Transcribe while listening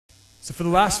So for the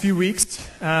last few weeks,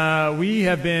 we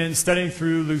have been studying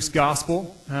through Luke's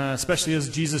gospel, especially as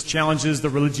Jesus challenges the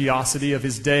religiosity of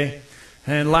his day.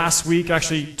 And last week,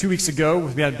 actually 2 weeks ago,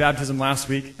 we had baptism last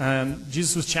week,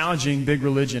 Jesus was challenging big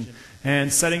religion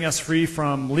and setting us free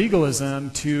from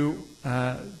legalism to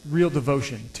real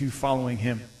devotion to following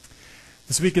him.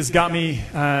 This week has got me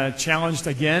challenged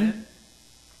again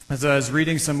as I was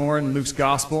reading some more in Luke's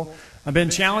gospel. I've been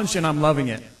challenged and I'm loving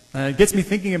it. It gets me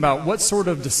thinking about what sort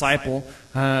of disciple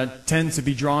tends to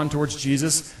be drawn towards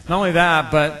Jesus. Not only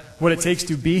that, but what it takes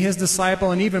to be his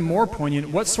disciple, and even more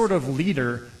poignant, what sort of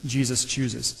leader Jesus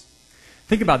chooses.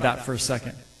 Think about that for a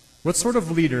second. What sort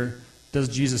of leader does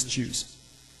Jesus choose?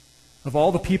 Of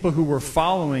all the people who were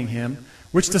following him,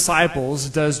 which disciples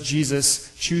does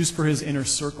Jesus choose for his inner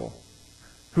circle?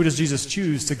 Who does Jesus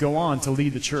choose to go on to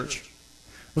lead the church?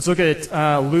 Let's look at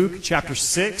Luke chapter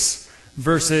 6.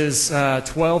 Verses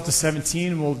 12 to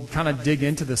 17, we'll kind of dig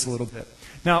into this a little bit.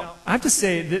 Now, I have to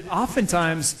say that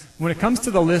oftentimes, when it comes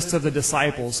to the list of the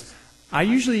disciples, I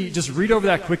usually just read over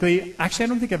that quickly. Actually, I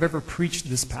don't think I've ever preached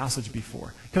this passage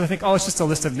before. Because I think, it's just a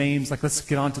list of names, like let's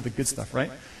get on to the good stuff, right?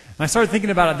 And I started thinking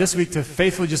about it this week to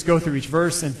faithfully just go through each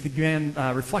verse and began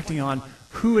reflecting on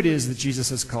who it is that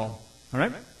Jesus has called. All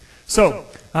right? So,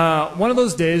 one of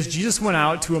those days, Jesus went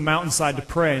out to a mountainside to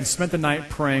pray and spent the night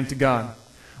praying to God.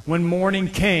 When morning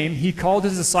came, he called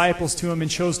his disciples to him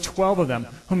and chose 12 of them,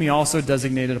 whom he also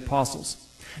designated apostles.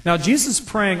 Now, Jesus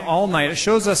praying all night, it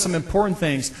shows us some important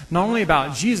things, not only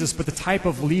about Jesus, but the type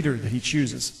of leader that he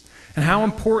chooses, and how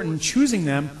important choosing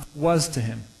them was to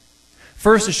him.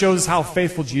 First, it shows us how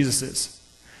faithful Jesus is.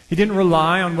 He didn't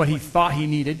rely on what he thought he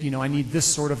needed. I need this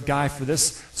sort of guy for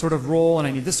this sort of role, and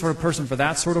I need this sort of person for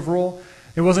that sort of role.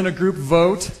 It wasn't a group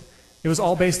vote. It was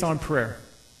all based on prayer.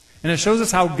 And it shows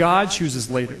us how God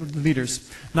chooses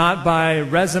leaders, not by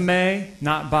resume,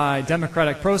 not by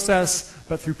democratic process,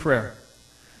 but through prayer.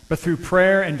 But through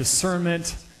prayer and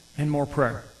discernment and more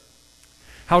prayer.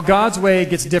 How God's way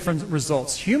gets different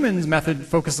results. Humans' method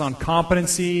focuses on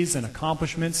competencies and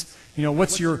accomplishments.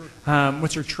 What's your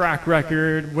track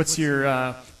record? What's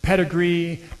your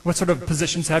pedigree? What sort of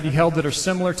positions have you held that are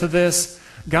similar to this?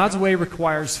 God's way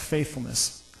requires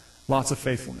faithfulness, lots of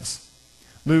faithfulness.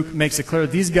 Luke makes it clear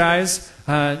these guys,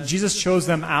 Jesus chose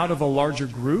them out of a larger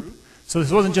group. So this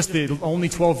wasn't just the only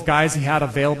 12 guys he had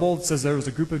available. It says there was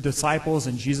a group of disciples,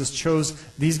 and Jesus chose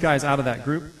these guys out of that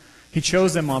group. He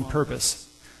chose them on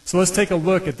purpose. So let's take a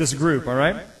look at this group, all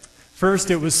right?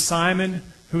 First, it was Simon,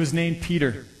 who was named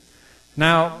Peter.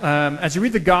 Now, as you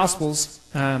read the Gospels,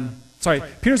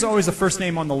 Peter's always the first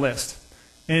name on the list.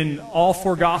 In all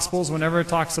four Gospels, whenever it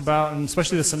talks about, and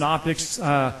especially the Synoptics,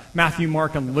 Matthew,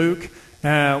 Mark, and Luke,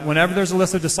 whenever there's a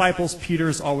list of disciples, Peter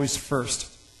is always first.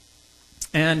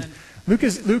 And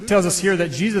Luke tells us here that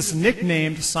Jesus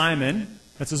nicknamed Simon,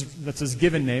 that's his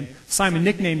given name, Simon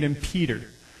nicknamed him Peter.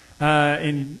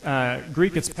 In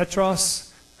Greek, it's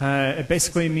Petros. It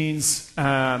basically means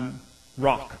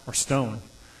rock or stone.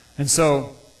 And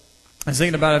so I was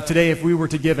thinking about it today, if we were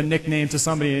to give a nickname to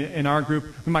somebody in our group,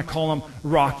 we might call him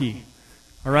Rocky.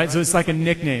 All right, so it's like a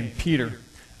nickname, Peter.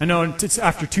 I know it's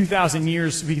after 2,000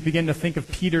 years, we begin to think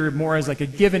of Peter more as like a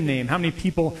given name. How many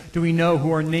people do we know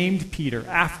who are named Peter,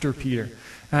 after Peter?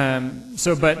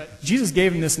 But Jesus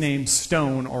gave him this name,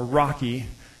 Stone or Rocky,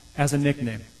 as a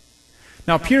nickname.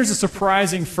 Now, Peter's a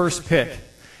surprising first pick.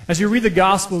 As you read the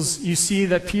Gospels, you see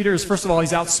that Peter is, first of all,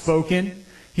 he's outspoken.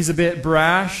 He's a bit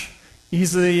brash. He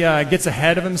easily gets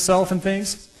ahead of himself and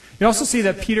things. You also see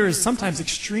that Peter is sometimes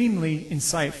extremely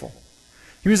insightful.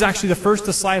 He was actually the first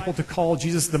disciple to call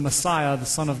Jesus the Messiah, the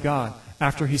Son of God,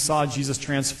 after he saw Jesus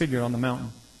transfigured on the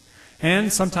mountain.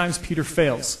 And sometimes Peter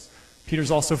fails. Peter's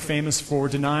also famous for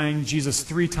denying Jesus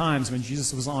 3 times when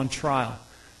Jesus was on trial.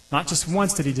 Not just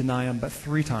once did he deny him, but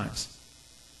 3 times.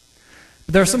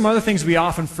 But there are some other things we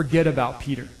often forget about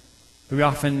Peter, that we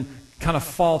often kind of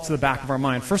fall to the back of our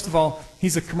mind. First of all,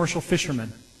 he's a commercial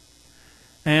fisherman.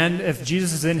 And if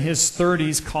Jesus is in his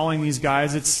 30s calling these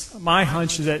guys, it's my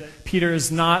hunch that Peter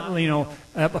is not,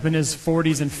 up in his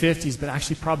 40s and 50s, but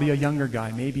actually probably a younger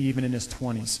guy, maybe even in his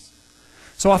 20s.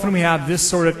 So often we have this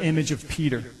sort of image of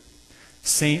Peter.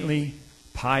 Saintly,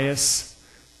 pious,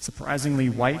 surprisingly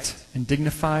white and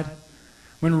dignified.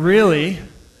 When really,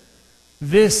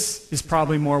 this is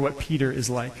probably more what Peter is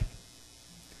like.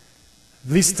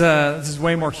 At least this is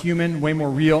way more human, way more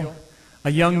real. A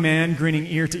young man grinning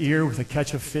ear to ear with a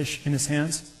catch of fish in his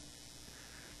hands.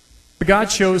 But God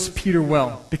chose Peter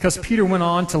well, because Peter went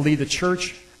on to lead the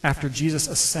church after Jesus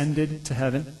ascended to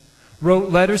heaven,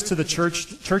 wrote letters to the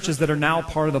churches that are now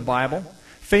part of the Bible,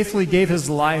 faithfully gave his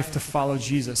life to follow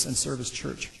Jesus and serve his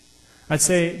church. I'd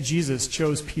say Jesus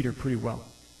chose Peter pretty well.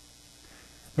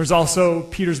 There's also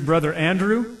Peter's brother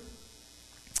Andrew,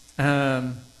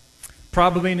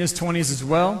 probably in his 20s as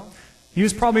well. He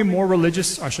was probably more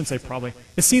religious. I shouldn't say probably.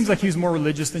 It seems like he was more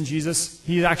religious than Jesus.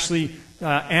 He actually,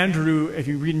 Andrew, if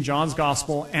you read in John's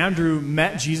Gospel, Andrew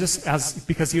met Jesus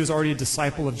because he was already a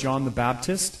disciple of John the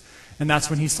Baptist. And that's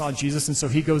when he saw Jesus. And so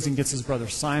he goes and gets his brother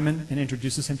Simon and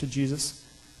introduces him to Jesus.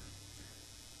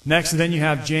 Next, then you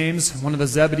have James, one of the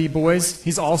Zebedee boys.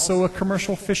 He's also a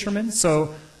commercial fisherman.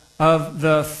 So of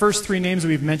the first three names that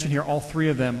we've mentioned here, all three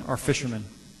of them are fishermen.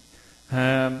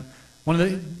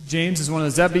 James is one of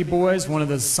the Zebedee boys. One of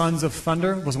the sons of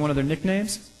thunder was one of their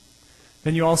nicknames.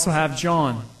 Then you also have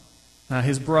John,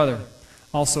 his brother,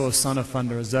 also a son of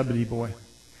thunder, a Zebedee boy.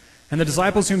 And the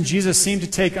disciples whom Jesus seemed to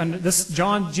take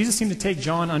Jesus seemed to take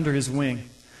John under his wing.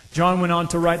 John went on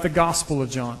to write the Gospel of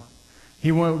John. He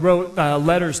wrote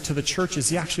letters to the churches.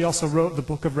 He actually also wrote the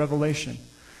book of Revelation.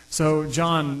 So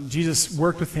Jesus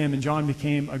worked with him, and John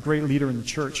became a great leader in the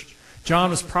church.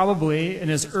 John was probably in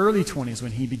his early 20s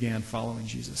when he began following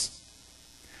Jesus.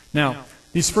 Now,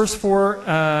 these first four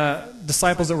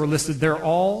disciples that were listed, they're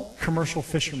all commercial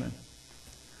fishermen.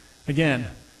 Again,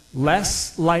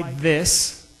 less like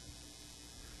this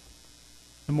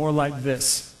and more like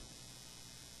this.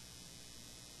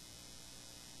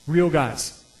 Real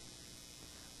guys.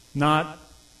 Not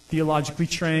theologically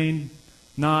trained,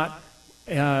 not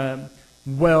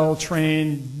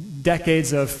well-trained,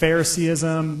 decades of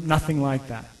Phariseeism, nothing like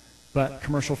that, but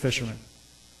commercial fishermen.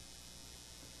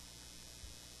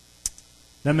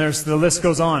 Then the list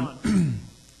goes on.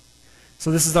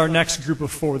 So this is our next group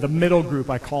of four, the middle group,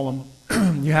 I call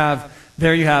them. you have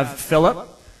Philip,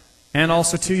 and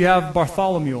also you have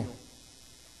Bartholomew.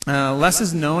 Less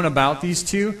is known about these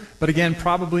two, but again,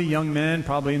 probably young men,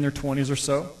 probably in their 20s or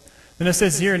so. Then it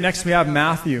says here, next we have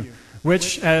Matthew,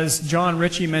 which, as John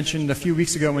Ritchie mentioned a few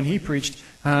weeks ago when he preached,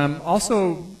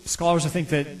 also scholars think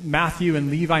that Matthew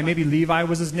and Levi, maybe Levi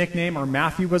was his nickname or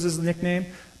Matthew was his nickname,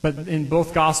 but in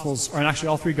both Gospels, or actually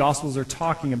all three Gospels, are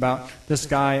talking about this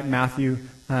guy, Matthew,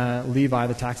 Levi,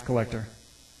 the tax collector.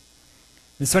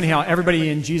 It's funny how everybody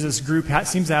in Jesus' group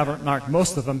seems to have,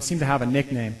 most of them seem to have a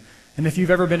nickname. And if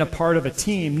you've ever been a part of a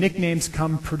team, nicknames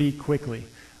come pretty quickly.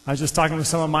 I was just talking with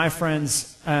some of my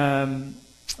friends from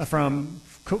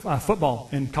football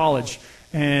in college,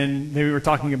 and they were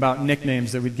talking about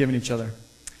nicknames that we'd given each other.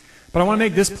 But I want to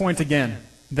make this point again,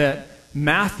 that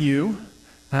Matthew,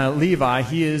 Levi,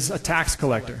 he is a tax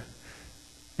collector.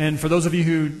 And for those of you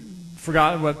who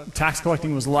forgot what tax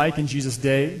collecting was like in Jesus'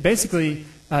 day, basically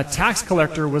a tax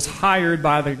collector was hired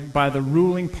by the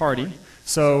ruling party.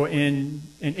 So in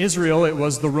Israel, it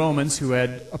was the Romans who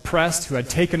had oppressed, who had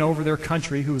taken over their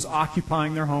country, who was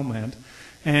occupying their homeland.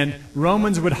 And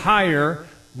Romans would hire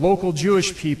local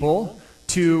Jewish people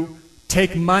to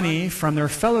take money from their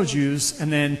fellow Jews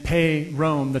and then pay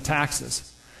Rome the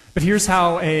taxes. But here's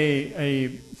how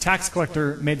a tax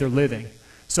collector made their living.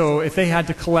 So if they had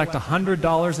to collect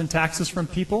 $100 in taxes from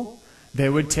people, they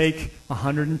would take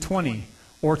 $120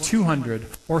 or $200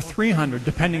 or $300,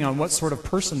 depending on what sort of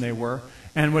person they were.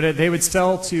 And they would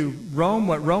sell to Rome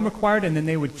what Rome required, and then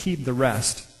they would keep the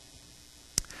rest.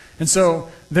 And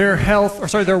so their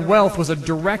wealth was a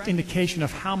direct indication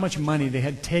of how much money they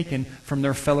had taken from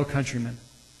their fellow countrymen.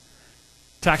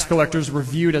 Tax collectors were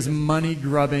viewed as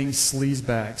money-grubbing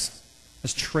sleazebags,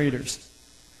 as traitors.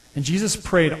 And Jesus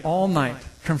prayed all night,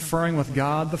 conferring with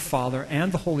God the Father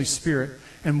and the Holy Spirit,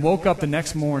 and woke up the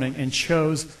next morning and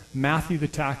chose Matthew the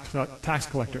tax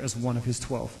collector as one of his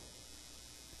 12.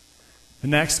 And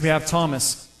next we have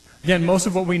Thomas. Again, most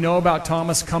of what we know about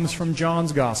Thomas comes from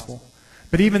John's Gospel.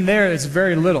 But even there, it's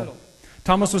very little.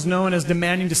 Thomas was known as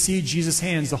demanding to see Jesus'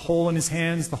 hands, the hole in his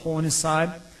hands, the hole in his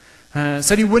side.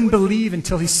 Said he wouldn't believe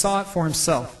until he saw it for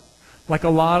himself. Like a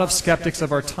lot of skeptics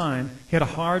of our time, he had a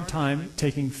hard time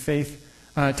with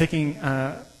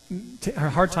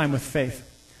faith.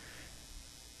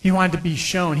 He wanted to be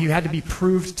shown. He had to be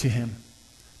proved to him.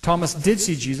 Thomas did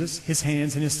see Jesus, his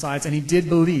hands and his sides, and he did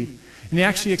believe. And he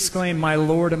actually exclaimed, "My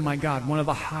Lord and my God," one of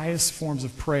the highest forms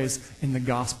of praise in the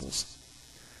Gospels.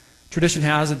 Tradition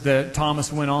has it that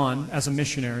Thomas went on as a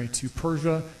missionary to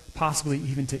Persia, possibly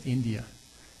even to India.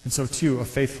 And so, too, a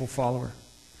faithful follower.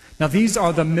 Now, these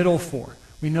are the middle four.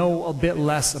 We know a bit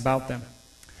less about them.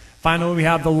 Finally, we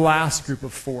have the last group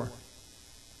of four.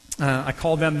 I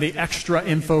call them the extra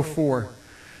info four.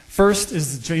 First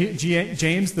is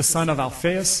James, the son of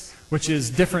Alphaeus, which is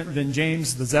different than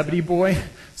James, the Zebedee boy.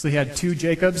 So he had two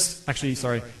Jacobs. Actually,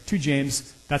 sorry, two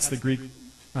James. That's the Greek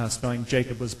spelling.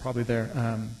 Jacob was probably their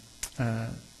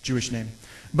Jewish name.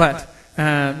 But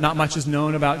not much is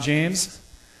known about James.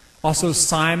 Also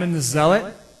Simon the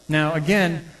Zealot. Now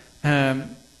again, we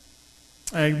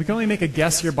can only make a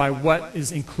guess here by what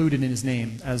is included in his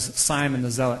name as Simon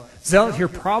the Zealot. Zealot here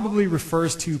probably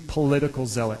refers to political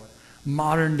zealot,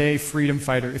 modern-day freedom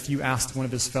fighter if you asked one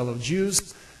of his fellow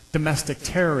Jews, domestic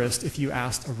terrorist if you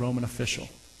asked a Roman official.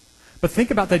 But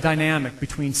think about the dynamic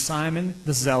between Simon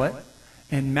the Zealot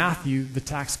and Matthew the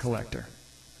tax collector.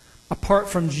 Apart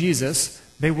from Jesus,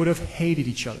 they would have hated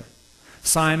each other.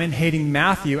 Simon hating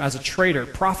Matthew as a traitor,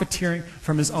 profiteering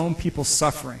from his own people's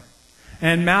suffering.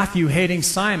 And Matthew hating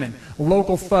Simon, a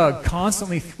local thug,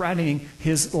 constantly threatening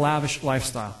his lavish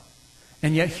lifestyle.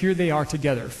 And yet here they are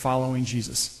together, following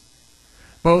Jesus.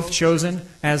 Both chosen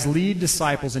as lead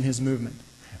disciples in his movement.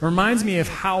 It reminds me of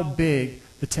how big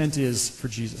the tent is for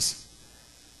Jesus.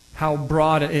 How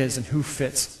broad it is and who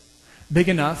fits. Big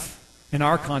enough, in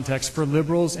our context, for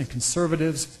liberals and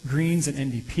conservatives, Greens and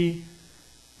NDP.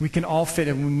 We can all fit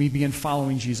in when we begin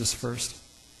following Jesus first.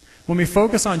 When we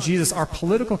focus on Jesus, our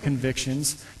political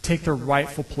convictions take their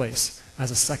rightful place as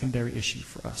a secondary issue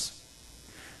for us.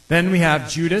 Then we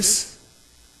have Judas,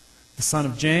 the son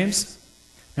of James,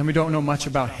 and we don't know much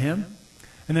about him.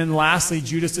 And then lastly,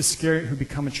 Judas Iscariot, who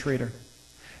became a traitor.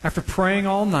 After praying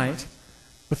all night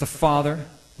with the Father,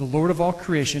 the Lord of all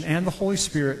creation, and the Holy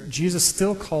Spirit, Jesus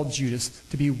still called Judas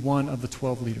to be one of the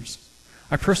 12 leaders.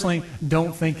 I personally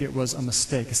don't think it was a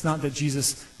mistake. It's not that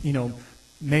Jesus,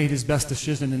 made his best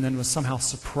decision and then was somehow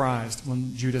surprised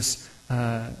when Judas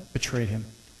betrayed him.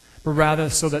 But rather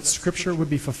so that Scripture would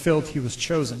be fulfilled, he was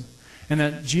chosen, and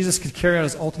that Jesus could carry out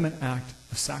his ultimate act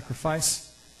of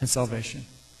sacrifice and salvation.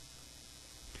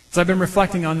 As I've been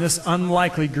reflecting on this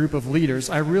unlikely group of leaders,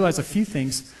 I realize a few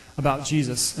things about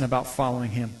Jesus and about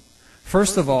following him.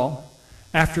 First of all,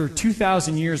 after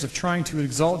 2,000 years of trying to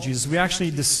exalt Jesus, we actually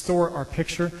distort our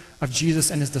picture of Jesus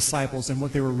and his disciples and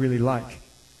what they were really like.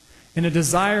 In a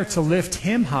desire to lift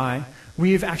him high,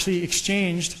 we've actually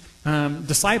exchanged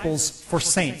disciples for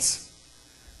saints.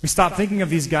 We stop thinking of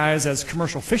these guys as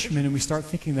commercial fishermen and we start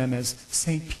thinking of them as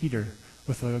St. Peter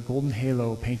with a golden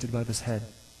halo painted above his head.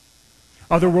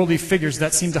 Otherworldly figures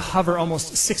that seem to hover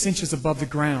almost 6 inches above the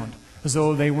ground, as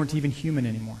though they weren't even human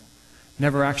anymore,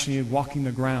 never actually walking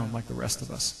the ground like the rest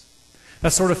of us.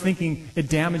 That sort of thinking, it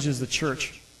damages the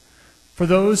church. For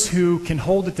those who can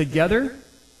hold it together,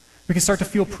 we can start to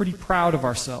feel pretty proud of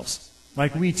ourselves,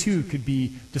 like we too could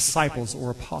be disciples or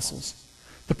apostles.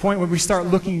 The point where we start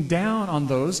looking down on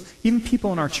those, even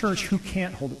people in our church who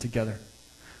can't hold it together.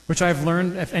 Which I've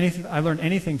learned, if anything, I learned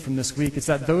anything from this week, it's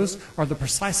that those are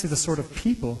precisely the sort of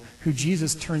people who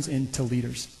Jesus turns into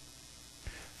leaders.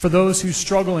 For those who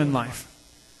struggle in life,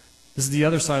 this is the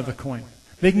other side of the coin.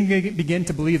 They can begin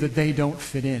to believe that they don't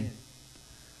fit in.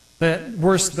 That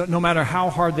worse, that no matter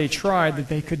how hard they tried, that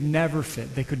they could never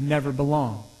fit, they could never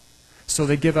belong. So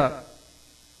they give up.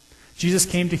 Jesus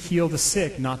came to heal the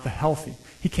sick, not the healthy.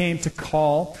 He came to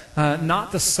call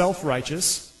not the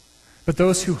self-righteous, but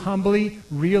those who humbly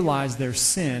realize their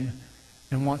sin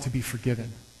and want to be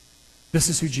forgiven. This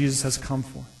is who Jesus has come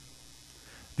for.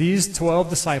 These 12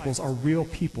 disciples are real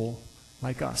people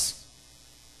like us.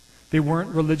 They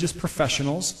weren't religious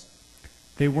professionals.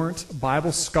 They weren't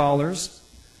Bible scholars.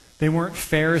 They weren't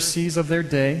Pharisees of their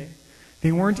day.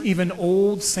 They weren't even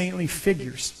old saintly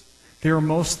figures. They were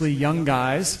mostly young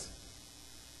guys,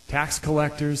 tax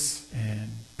collectors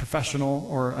and professional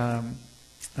or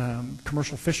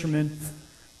commercial fishermen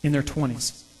in their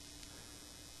 20s.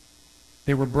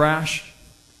 They were brash.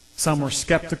 Some were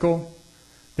skeptical.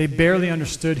 They barely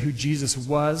understood who Jesus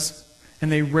was,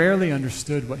 and they rarely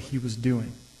understood what he was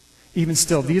doing. Even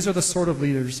still, these are the sort of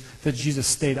leaders that Jesus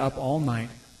stayed up all night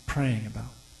praying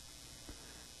about.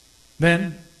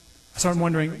 Then I started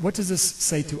wondering, what does this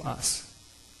say to us?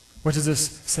 What does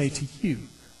this say to you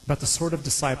about the sort of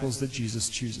disciples that Jesus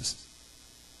chooses?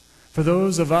 For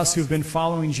those of us who've been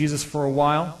following Jesus for a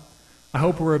while, I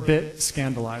hope we're a bit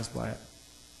scandalized by it.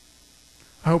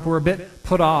 I hope we're a bit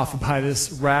put off by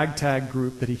this ragtag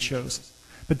group that he chose.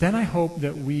 But then I hope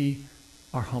that we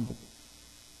are humbled.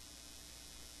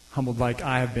 Humbled like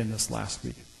I have been this last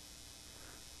week.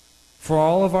 For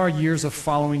all of our years of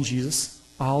following Jesus,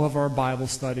 all of our Bible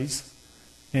studies,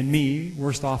 and me,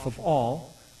 worst off of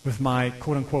all, with my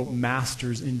quote-unquote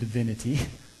master's in divinity,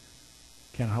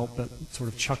 can't help but sort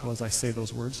of chuckle as I say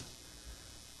those words,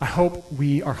 I hope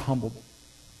we are humbled.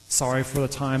 Sorry for the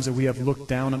times that we have looked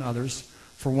down on others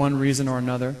for one reason or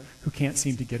another who can't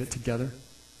seem to get it together.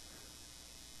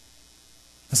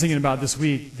 I was thinking about this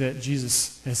week that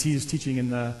Jesus, as he was teaching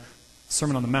in the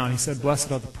Sermon on the Mount, he said,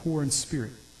 "Blessed are the poor in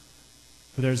spirit,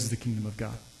 for theirs is the kingdom of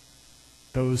God."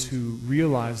 Those who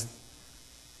realize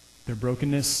their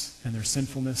brokenness and their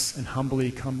sinfulness and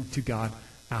humbly come to God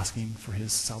asking for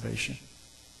his salvation.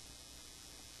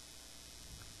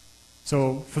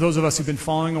 So for those of us who've been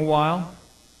following a while,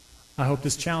 I hope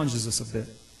this challenges us a bit.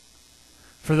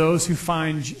 For those who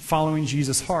find following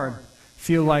Jesus hard,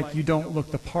 feel like you don't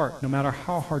look the part no matter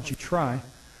how hard you try,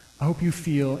 I hope you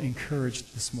feel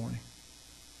encouraged this morning.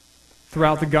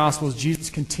 Throughout the Gospels, Jesus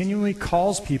continually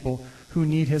calls people who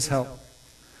need his help.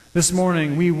 This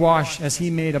morning, we watched as he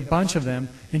made a bunch of them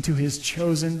into his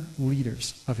chosen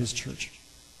leaders of his church.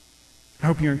 I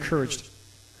hope you're encouraged.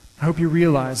 I hope you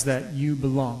realize that you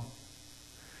belong.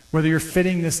 Whether you're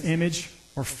fitting this image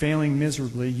or failing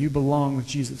miserably, you belong with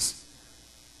Jesus.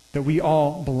 That we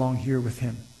all belong here with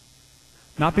him.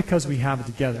 Not because we have it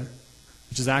together,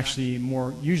 which is actually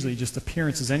more usually just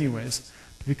appearances anyways,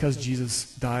 but because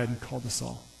Jesus died and called us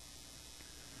all.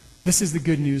 This is the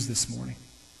good news this morning.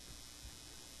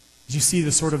 As you see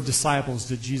the sort of disciples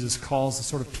that Jesus calls, the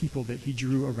sort of people that he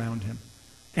drew around him,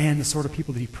 and the sort of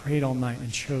people that he prayed all night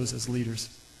and chose as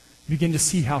leaders, you begin to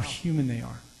see how human they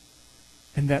are,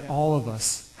 and that all of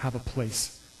us have a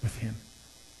place with him,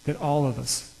 that all of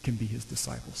us can be his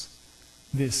disciples.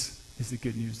 This is the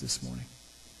good news this morning.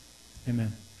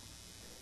 Amen.